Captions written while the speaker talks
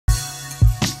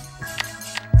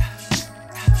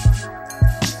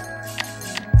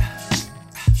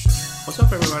What's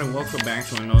up everybody, welcome back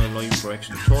to another Logic Pro X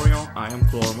tutorial. I am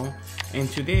Clormo, and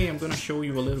today I'm going to show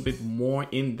you a little bit more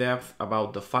in depth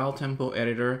about the file tempo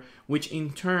editor, which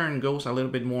in turn goes a little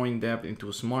bit more in depth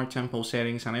into smart tempo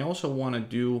settings. And I also want to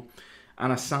do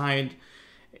an aside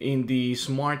in the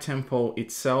smart tempo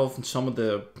itself, some of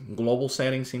the global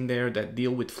settings in there that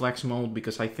deal with flex mode,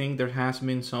 because I think there has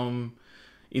been some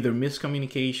either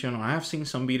miscommunication, or I have seen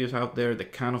some videos out there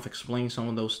that kind of explain some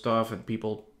of those stuff and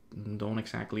people don't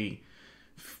exactly,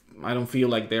 I don't feel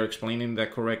like they're explaining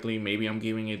that correctly. Maybe I'm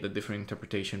giving it a different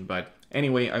interpretation, but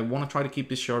anyway, I want to try to keep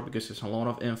this short because there's a lot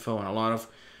of info and a lot of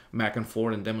back and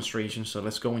forth and demonstrations. So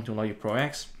let's go into Logic Pro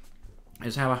X.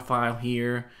 Let's have a file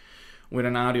here with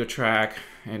an audio track,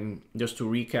 and just to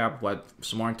recap what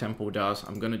smart tempo does,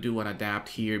 I'm going to do an adapt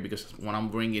here because what I'm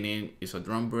bringing in is a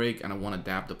drum break and I want to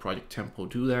adapt the project tempo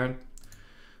to that.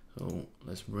 So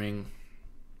let's bring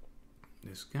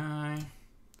this guy.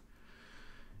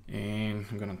 And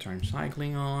I'm gonna turn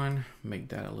cycling on, make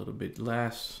that a little bit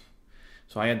less.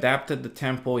 So I adapted the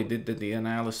tempo, it did the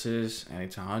analysis, and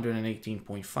it's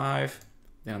 118.5.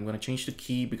 Then I'm gonna change the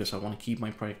key because I wanna keep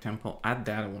my project tempo at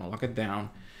that. I wanna lock it down.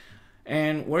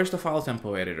 And where's the file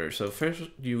tempo editor? So first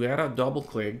you gotta double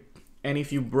click, and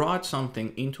if you brought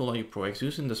something into Logic Pro X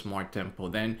using the smart tempo,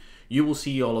 then you will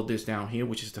see all of this down here,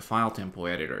 which is the file tempo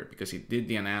editor, because it did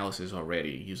the analysis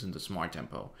already using the smart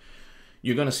tempo.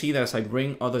 You're going to see that as I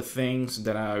bring other things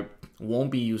that I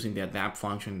won't be using the adapt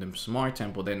function in the smart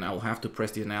tempo, then I'll have to press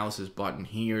the analysis button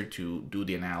here to do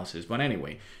the analysis. But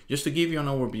anyway, just to give you an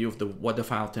overview of what the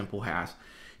file tempo has,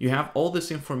 you have all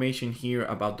this information here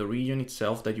about the region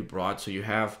itself that you brought. So you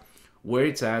have where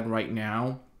it's at right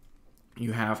now,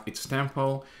 you have its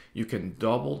tempo, you can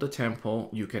double the tempo,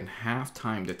 you can half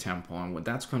time the tempo, and what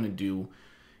that's going to do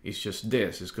is just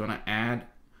this. It's going to add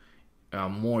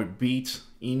more beats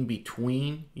in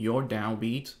between your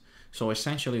downbeats. So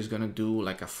essentially it's going to do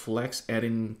like a flex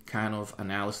editing kind of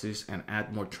analysis and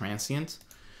add more transient.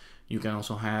 You can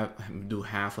also do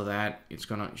half of that. It's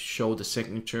going to show the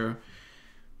signature,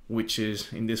 which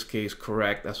is in this case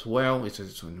correct as well. It's a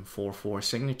 4/4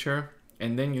 signature.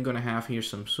 And then you're going to have here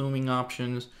some zooming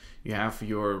options. You have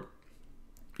your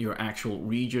actual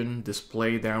region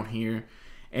display down here,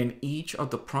 and each of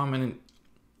the prominent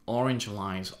orange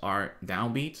lines are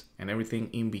downbeats and everything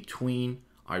in between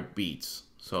are beats.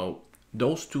 So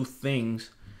those two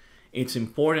things, it's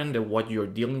important that what you're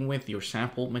dealing with, your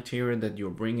sample material that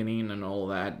you're bringing in and all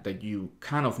that you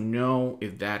kind of know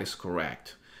if that is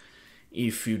correct.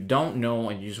 If you don't know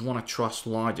and you just want to trust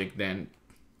logic, then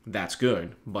that's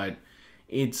good. But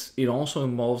it also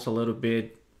involves a little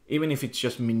bit, even if it's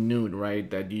just minute, right,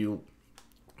 that you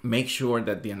make sure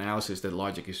that the analysis that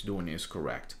logic is doing is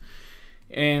correct.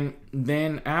 And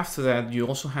then after that, you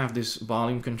also have this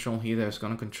volume control here that's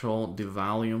going to control the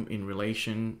volume in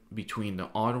relation between the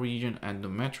auto region and the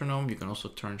metronome. You can also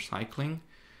turn cycling,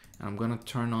 and I'm going to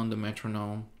turn on the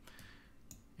metronome,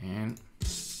 and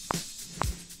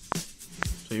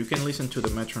so you can listen to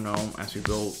the metronome as you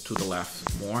go to the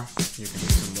left more. You can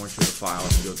listen more to the file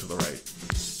as you go to the right.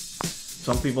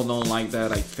 Some people don't like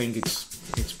that. I think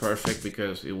it's perfect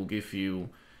because it will give you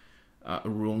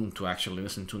room to actually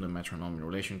listen to the metronome in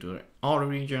relation to the auto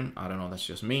region. I don't know, that's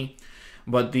just me.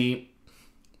 But the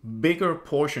bigger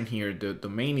portion here, the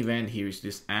main event here, is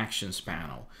this actions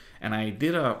panel. And I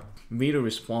did a video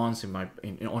response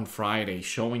on Friday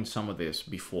showing some of this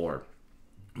before.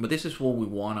 But this is what we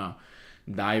want to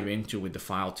dive into with the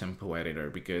file tempo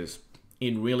editor, because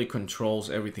it really controls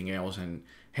everything else and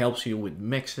helps you with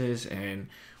mixes and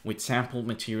with sample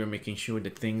material, making sure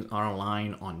that things are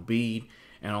aligned on beat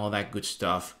and all that good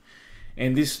stuff.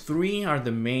 And these three are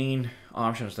the main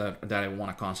options that I want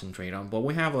to concentrate on, but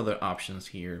we have other options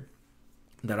here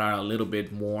that are a little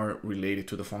bit more related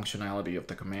to the functionality of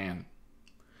the command.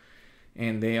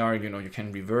 And they are, you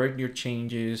can revert your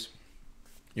changes,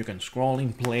 you can scroll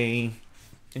in play,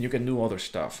 and you can do other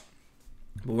stuff.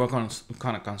 But we're going to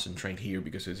kind of concentrate here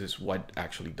because this is what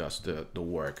actually does the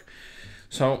work.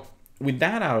 So with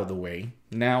that out of the way,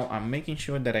 now I'm making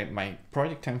sure that my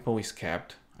project tempo is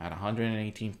kept at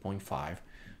 118.5.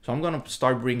 So I'm going to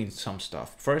start bringing some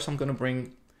stuff. First, I'm going to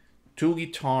bring 2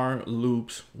 guitar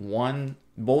loops.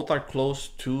 Both are close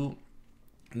to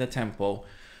the tempo,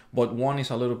 but one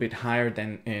is a little bit higher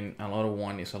and another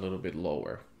one is a little bit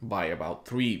lower by about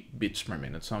 3 beats per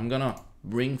minute. So I'm going to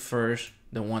bring first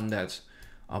the one that's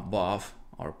above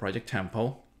our project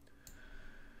tempo.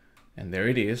 And there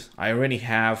it is. I already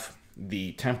have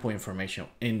the tempo information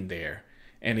in there,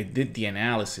 and it did the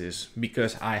analysis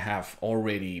because I have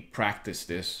already practiced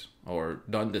this or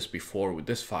done this before with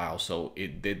this file, so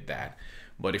it did that.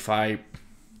 But if I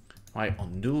I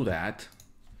undo that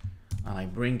and I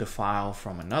bring the file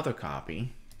from another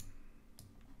copy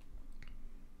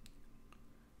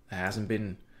that hasn't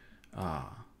been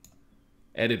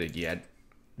edited yet.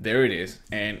 There it is.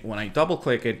 And when I double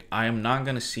click it, I am not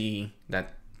going to see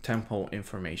that tempo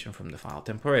information from the file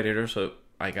tempo editor. So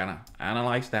I gotta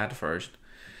analyze that first.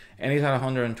 And it's at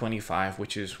 125,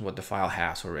 which is what the file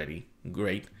has already.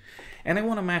 Great. And I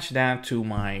want to match that to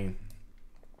my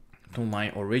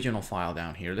original file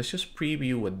down here. Let's just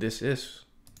preview what this is.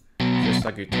 Just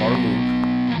a guitar loop.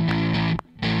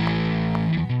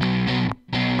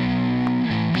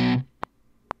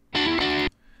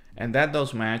 And that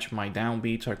does match. My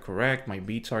downbeats are correct, my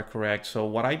beats are correct. So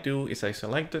what I do is I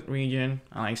select that region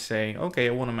and I say, okay,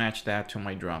 I want to match that to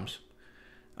my drums.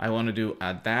 I want to do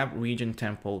adapt region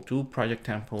tempo to project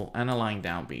tempo and align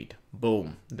downbeat.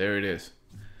 Boom, there it is.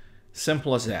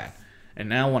 Simple as that. And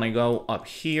now when I go up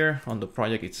here on the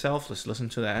project itself, let's listen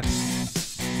to that.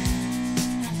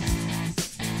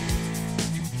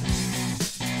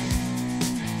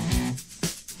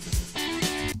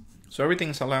 So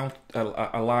everything's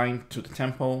aligned to the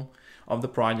tempo of the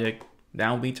project.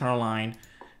 Downbeats are aligned.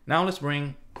 Now let's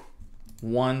bring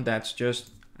one that's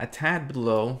just a tad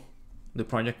below the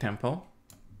project tempo.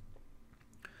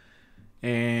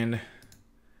 And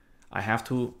I have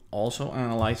to also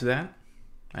analyze that.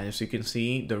 As you can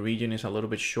see, the region is a little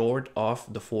bit short of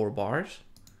the 4 bars.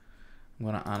 I'm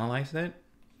gonna analyze that.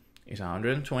 It's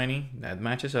 120, that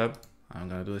matches up. I'm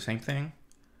gonna do the same thing.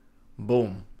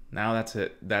 Boom. Now that's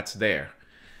it, that's there.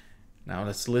 Now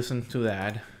let's listen to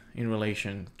that in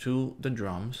relation to the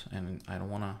drums, and I don't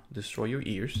want to destroy your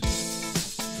ears.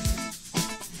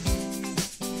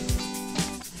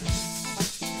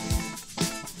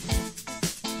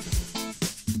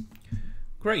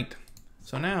 Great.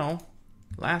 So now,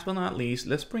 last but not least,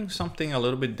 let's bring something a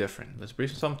little bit different. Let's bring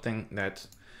something that's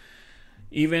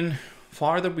even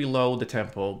farther below the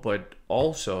tempo, but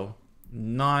also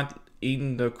not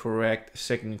in the correct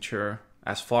signature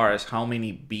as far as how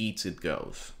many beats it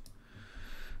goes.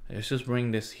 Let's just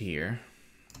bring this here.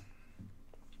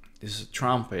 This is a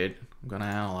trumpet. I'm gonna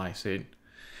analyze it.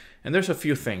 And there's a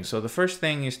few things. So the first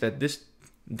thing is that this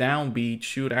downbeat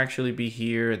should actually be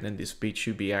here, and then this beat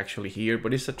should be actually here,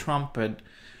 but it's a trumpet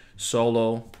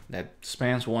solo that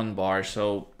spans 1 bar.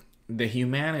 So the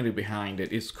humanity behind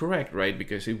it is correct, right?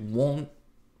 Because it won't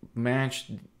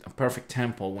match a perfect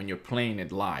tempo when you're playing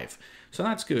it live. So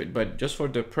that's good, but just for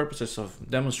the purposes of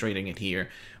demonstrating it here,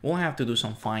 we'll have to do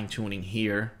some fine tuning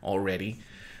here already.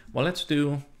 Well, let's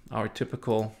do our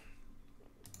typical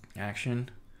action.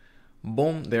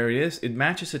 Boom, there it is. It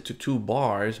matches it to 2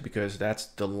 bars because that's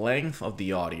the length of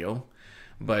the audio,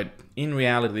 but in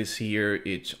reality this here,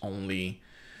 it's only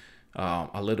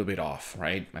a little bit off,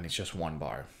 right? And it's just 1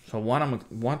 bar. So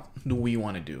what do we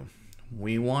want to do?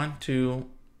 We want to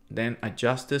then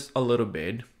adjust this a little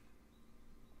bit,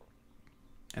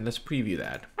 and let's preview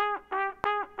that.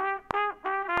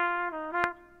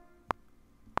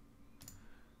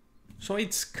 So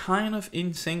it's kind of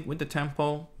in sync with the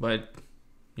tempo, but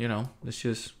you know, let's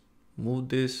just move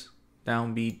this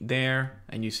downbeat there,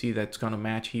 and you see that's gonna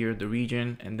match here the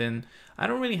region, and then I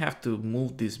don't really have to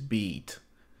move this beat,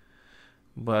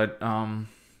 but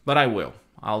I will.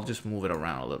 I'll just move it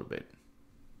around a little bit.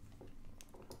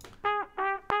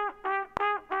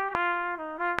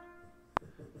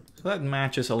 So that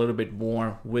matches a little bit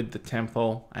more with the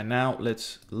tempo. And now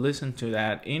let's listen to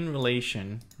that in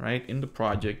relation, right, in the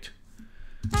project.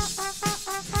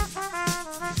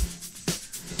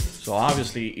 So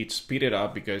obviously it's speeded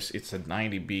up because it's at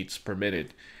 90 beats per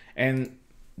minute. And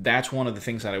that's one of the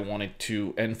things that I wanted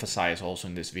to emphasize also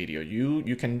in this video.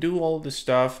 You can do all this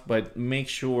stuff, but make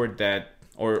sure that,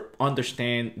 or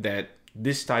understand that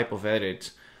this type of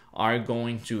edits are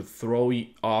going to throw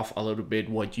off a little bit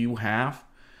what you have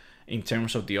in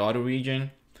terms of the audio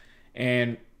region,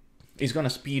 and it's gonna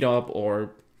speed up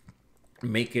or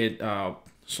make it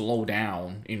slow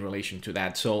down in relation to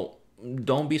that. So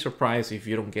don't be surprised if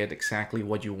you don't get exactly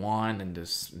what you want and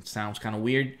this sounds kind of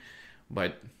weird,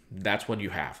 but that's what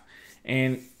you have.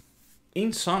 And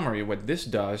in summary, what this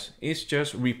does is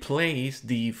just replace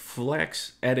the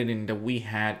flex editing that we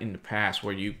had in the past,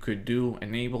 where you could do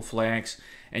enable flex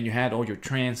and you had all your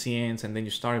transients and then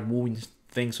you started moving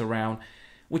things around,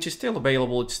 which is still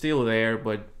available, it's still there,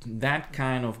 but that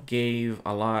kind of gave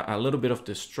a little bit of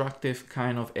destructive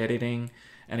kind of editing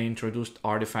and introduced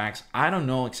artifacts. I don't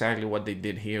know exactly what they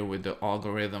did here with the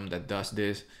algorithm that does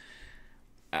this.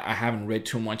 I haven't read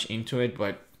too much into it,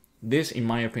 but this, in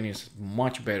my opinion, is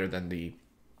much better than the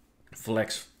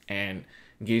flex and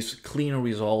gives cleaner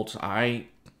results. I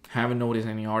haven't noticed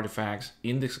any artifacts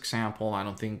in this example. I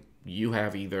don't think you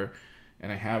have either,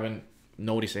 and I haven't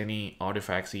noticed any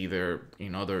artifacts either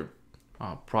in other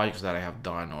projects that I have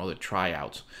done or the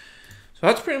tryouts. So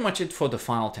that's pretty much it for the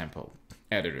file tempo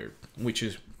editor, which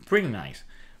is pretty nice.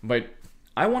 But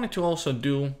I wanted to also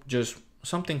do just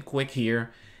something quick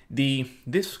here.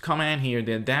 This command here,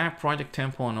 the adapt project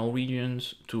tempo on all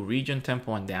regions to region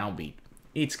tempo and downbeat.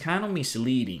 It's kind of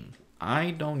misleading.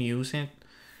 I don't use it,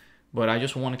 but I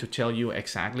just wanted to tell you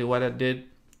exactly what I did.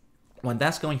 What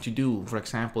that's going to do, for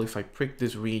example, if I prick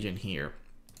this region here,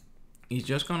 it's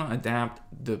just going to adapt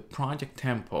the project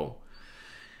tempo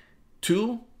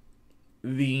to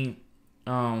the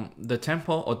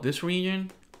tempo of this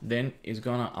region. Then it's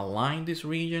going to align this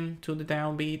region to the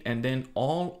downbeat, and then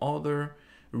all other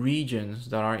regions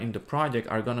that are in the project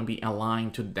are going to be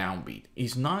aligned to the downbeat.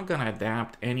 It's not going to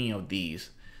adapt any of these,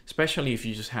 especially if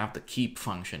you just have the keep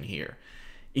function here.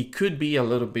 It could be a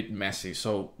little bit messy,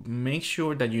 so make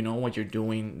sure that you know what you're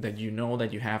doing, that you know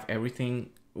that you have everything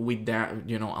with that,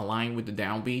 you know, aligned with the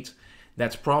downbeats.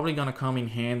 That's probably going to come in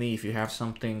handy if you have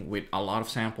something with a lot of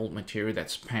sampled material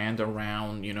that's spanned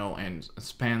around, you know, and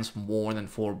spans more than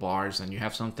 4 bars, and you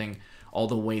have something all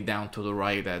the way down to the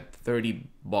right at 30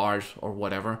 bars or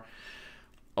whatever,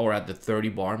 or at the 30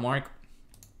 bar mark.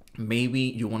 Maybe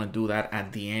you want to do that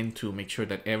at the end to make sure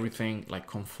that everything like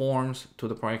conforms to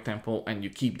the project tempo and you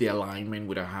keep the alignment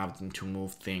without having to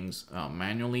move things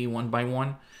manually one by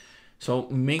one. So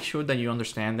make sure that you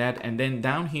understand that. And then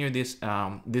down here, this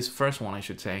first one, I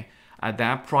should say,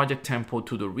 adapt project tempo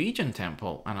to the region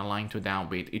tempo and align to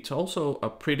downbeat. It's also a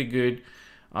pretty good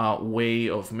way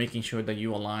of making sure that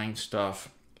you align stuff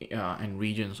and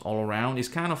regions all around. It's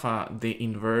kind of the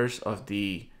inverse of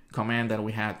the command that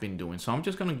we had been doing. So I'm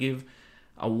just going to give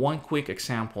one quick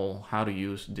example how to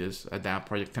use this adapt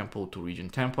project tempo to region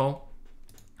tempo.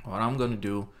 What I'm going to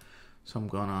do, so I'm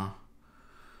going to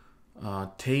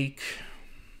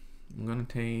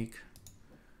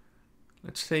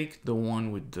let's take the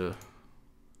one with the,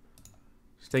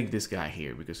 let's take this guy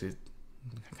here because it's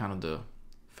kind of the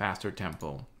faster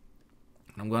tempo.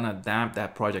 I'm going to adapt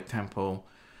that project tempo,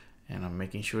 and I'm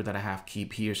making sure that I have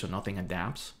keep here so nothing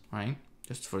adapts, right?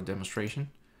 Just for demonstration.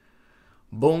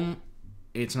 Boom,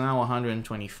 it's now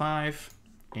 125,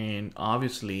 and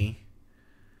obviously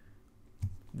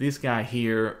this guy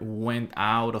here went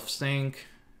out of sync.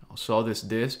 Saw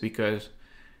this because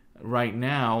right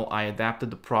now I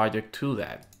adapted the project to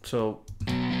that. So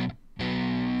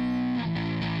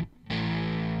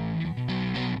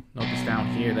notice down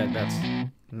here that that's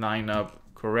lined up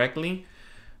correctly.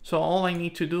 So all I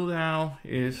need to do now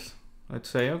is, let's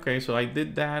say, okay, so I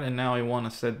did that, and now I want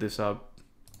to set this up,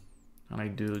 and I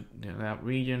do that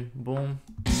region, boom,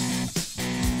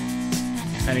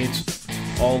 and it's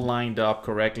all lined up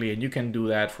correctly. And you can do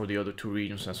that for the other 2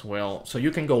 regions as well, so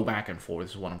you can go back and forth,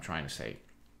 is what I'm trying to say.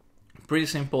 Pretty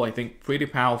simple, I think, pretty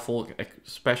powerful,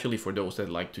 especially for those that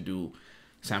like to do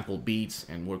sample beats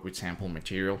and work with sample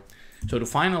material. So to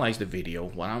finalize the video,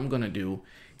 what I'm gonna do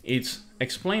is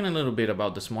explain a little bit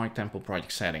about the Smart Tempo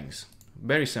project settings.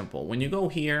 Very simple. When you go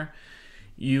here,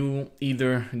 you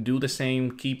either do the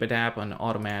same keep adapt on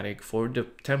automatic for the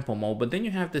tempo mode, but then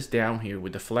you have this down here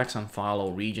with the flex and follow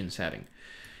region setting.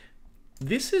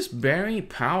 This is very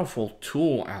powerful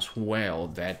tool as well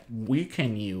that we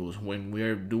can use when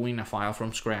we're doing a file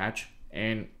from scratch.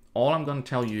 And all I'm going to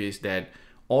tell you is that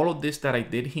all of this that I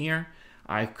did here,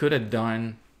 I could have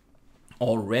done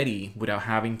already without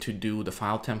having to do the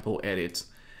file tempo edits,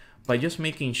 by just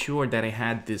making sure that I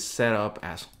had this set up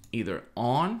as either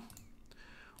on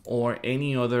or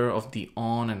any other of the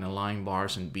on and align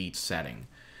bars and beats setting.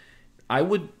 I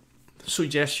would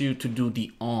suggest you to do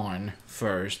the on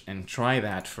first and try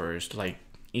that first. Like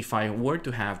if I were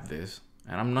to have this,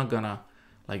 and I'm not gonna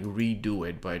like redo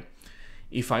it, but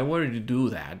if I were to do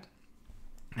that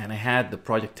and I had the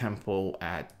project tempo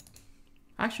at,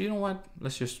 actually, you know what,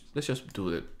 let's just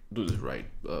do this right.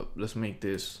 Let's make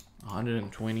this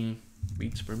 120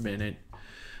 beats per minute.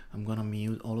 I'm gonna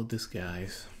mute all of this,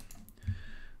 guys.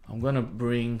 I'm gonna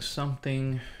bring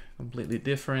something completely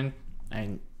different,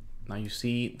 and now you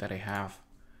see that I have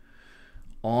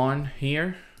on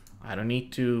here. I don't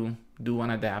need to do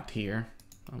an adapt here.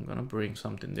 I'm gonna bring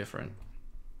something different.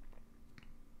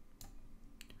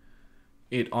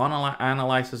 It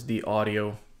analyzes the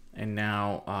audio, and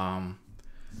now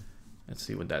let's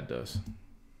see what that does.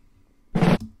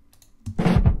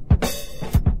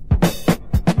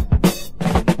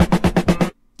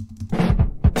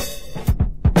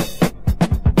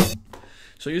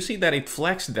 So you see that it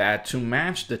flexed that to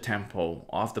match the tempo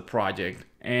of the project.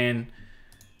 And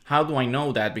how do I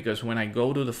know that? Because when I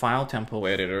go to the file tempo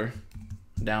editor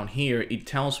down here, it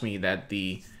tells me that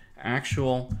the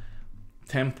actual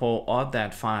tempo of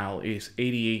that file is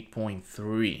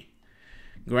 88.3.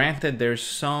 Granted, there's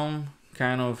some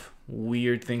kind of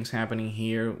weird things happening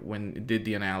here. When it did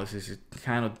the analysis, it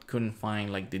kind of couldn't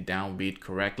find like the downbeat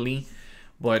correctly.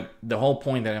 But the whole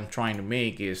point that I'm trying to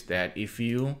make is that if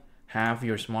you have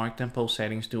your smart tempo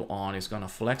settings to on, it's gonna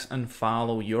flex and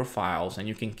follow your files, and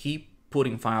you can keep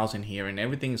putting files in here and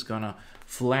everything is gonna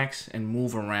flex and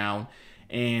move around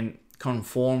and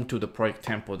conform to the project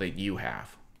tempo that you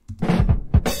have.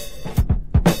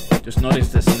 Just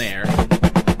notice the snare.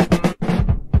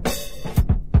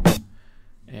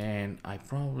 And I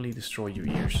probably destroyed your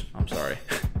ears. I'm sorry.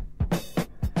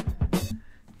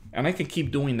 And I can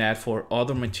keep doing that for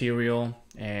other material,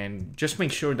 and just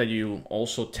make sure that you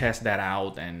also test that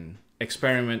out and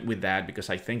experiment with that, because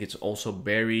I think it's also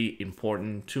very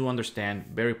important to understand,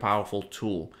 very powerful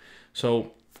tool.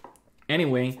 So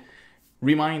anyway,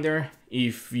 reminder,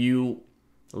 if you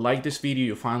like this video,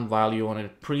 you found value on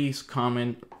it, please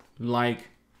comment, like,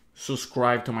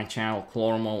 subscribe to my channel,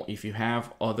 Clormo. If you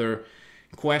have other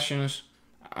questions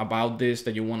about this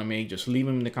that you want to make, just leave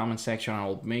them in the comment section.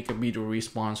 I'll make a video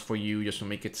response for you just to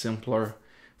make it simpler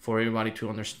for everybody to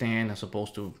understand, as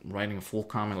opposed to writing a full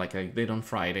comment like I did on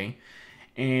Friday.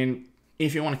 And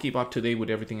if you want to keep up to date with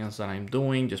everything else that I'm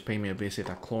doing, just pay me a visit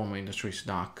at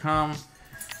clormoindustries.com.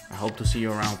 I hope to see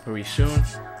you around pretty soon.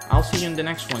 I'll see you in the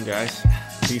next one, guys.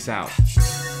 Peace out.